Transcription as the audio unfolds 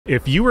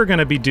If you were going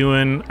to be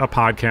doing a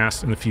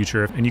podcast in the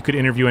future and you could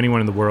interview anyone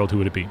in the world, who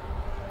would it be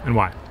and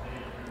why?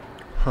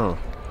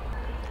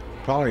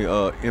 Probably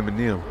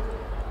Eminem.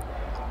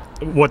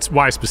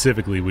 Why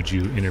specifically would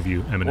you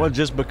interview Eminem? Well,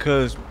 just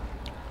because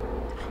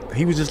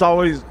he was just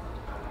always,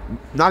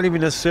 not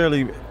even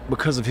necessarily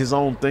because of his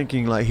own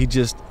thinking, like he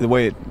just, the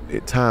way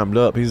it timed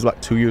up, he's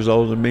like 2 years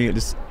older than me. It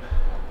just,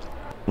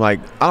 like,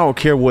 I don't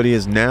care what it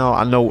is now.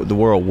 I know what the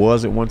world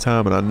was at one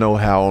time, and I know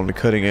how on the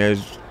cutting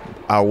edge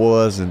I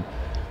was, and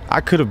I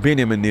could have been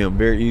Eminem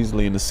very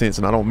easily in a sense,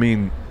 and I don't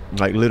mean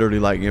like literally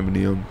like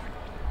Eminem.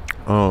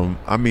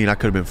 I mean I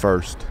could have been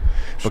first.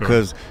 Sure.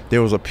 Because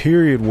there was a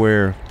period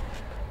where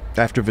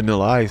after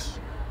Vanilla Ice,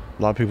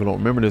 a lot of people don't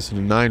remember this,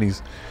 in the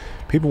 90s,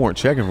 people weren't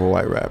checking for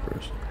white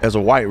rappers. As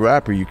a white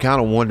rapper, you kind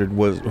of wondered,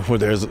 was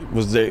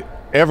there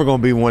ever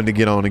going to be one to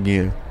get on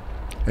again?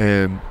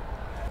 And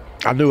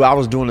I knew I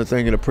was doing the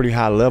thing at a pretty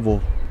high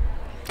level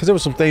because there were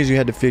some things you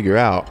had to figure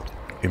out.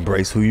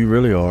 Embrace who you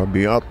really are,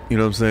 be up, you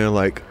know what I'm saying?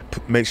 Like,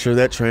 make sure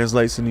that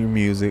translates into your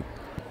music,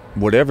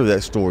 whatever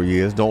that story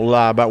is. Don't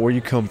lie about where you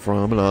come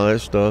from and all that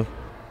stuff,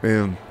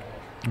 and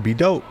be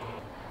dope.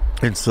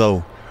 And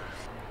so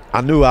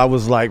I knew I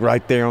was like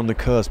right there on the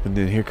cusp, and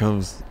then here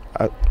comes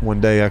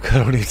one day I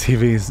cut on the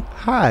TVs.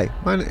 Hi,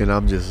 and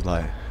I'm just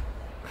like,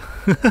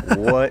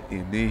 what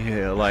in the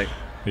hell? Like,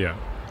 yeah,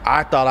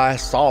 I thought I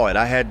saw it.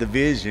 I had the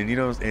vision, you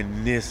know,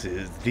 and this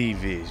is the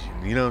vision,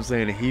 you know what I'm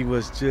saying? And he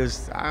was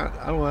just, I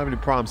don't have any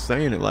problem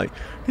saying it. Like,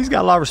 he's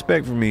got a lot of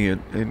respect for me,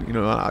 and you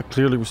know, I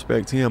clearly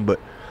respect him, but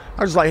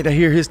I just like to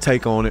hear his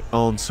take on it,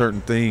 on certain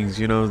things,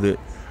 you know, that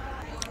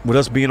with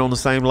us being on the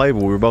same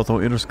label, we were both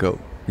on Interscope,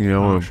 you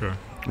know. Sure.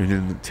 And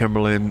then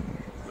Timbaland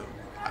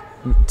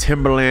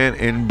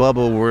and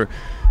Bubba were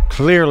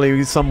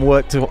clearly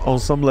somewhat on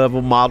some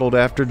level modeled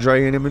after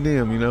Dre and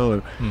Eminem, you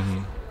know.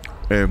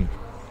 And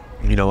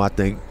you know, I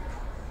think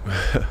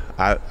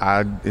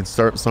I in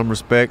some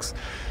respects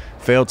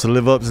failed to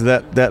live up to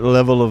that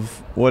level of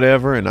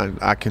whatever, and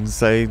I can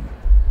say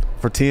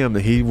for Tim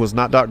that he was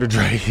not Dr.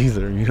 Dre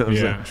either, you know what I'm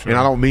saying? Sure. And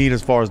I don't mean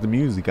as far as the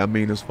music, I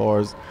mean as far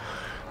as,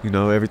 you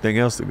know, everything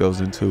else that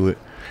goes into it.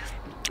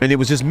 And it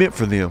was just meant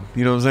for them,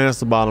 you know what I'm saying? That's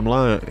the bottom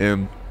line.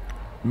 And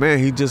man,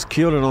 he just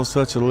killed it on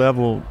such a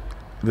level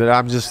that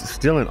I'm just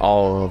still in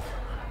awe of.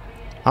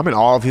 I'm in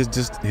awe of his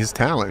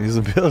talent, his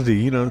ability,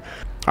 you know.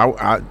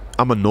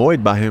 I'm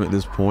annoyed by him at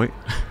this point.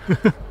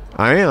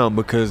 I am,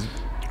 because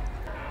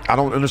I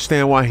don't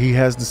understand why he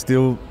has to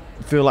still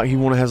feel like he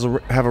want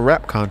to have a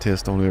rap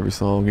contest on every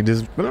song, and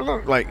just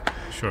like,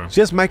 sure,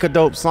 just make a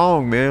dope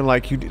song, man.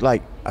 Like,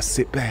 I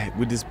sit back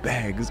with this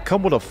bag. Just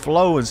come with a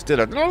flow instead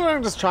of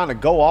I'm just trying to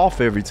go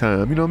off every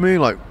time. You know what I mean?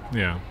 Like,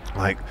 yeah.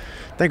 Like,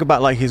 think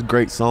about like his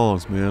great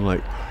songs, man.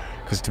 Like,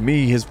 because to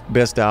me, his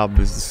best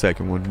album is the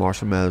second one,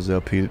 Marshall Mathers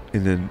LP,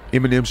 and then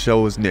Eminem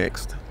Show is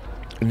next,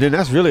 and then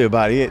that's really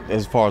about it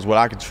as far as what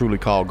I could truly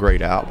call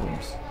great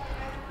albums.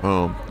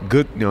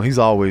 Good, you know, he's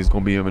always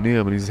gonna be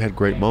Eminem, and he's had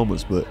great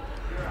moments, but.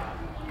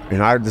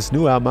 And this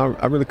new album,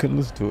 I really couldn't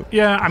listen to it.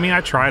 Yeah, I mean,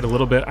 I tried a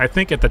little bit. I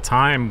think at the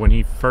time when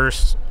he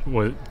first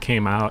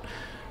came out,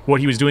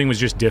 what he was doing was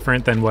just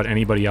different than what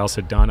anybody else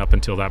had done up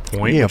until that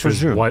point. Yeah, which for was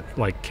sure. What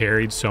like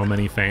carried so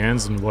many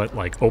fans and what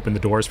like opened the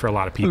doors for a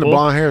lot of people. And the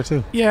blonde hair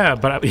too. Yeah,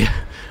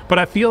 but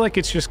I feel like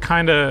it's just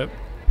kind of,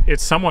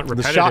 it's somewhat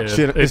repetitive. The shock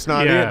shit, it's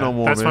not it no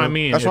more, that's man. what I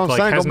mean. That's what I'm like,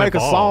 saying. Go make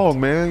evolved. a song,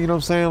 man. You know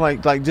what I'm saying?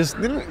 Like just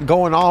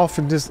going off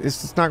and just,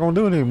 it's just not gonna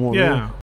do it anymore. Yeah. Man.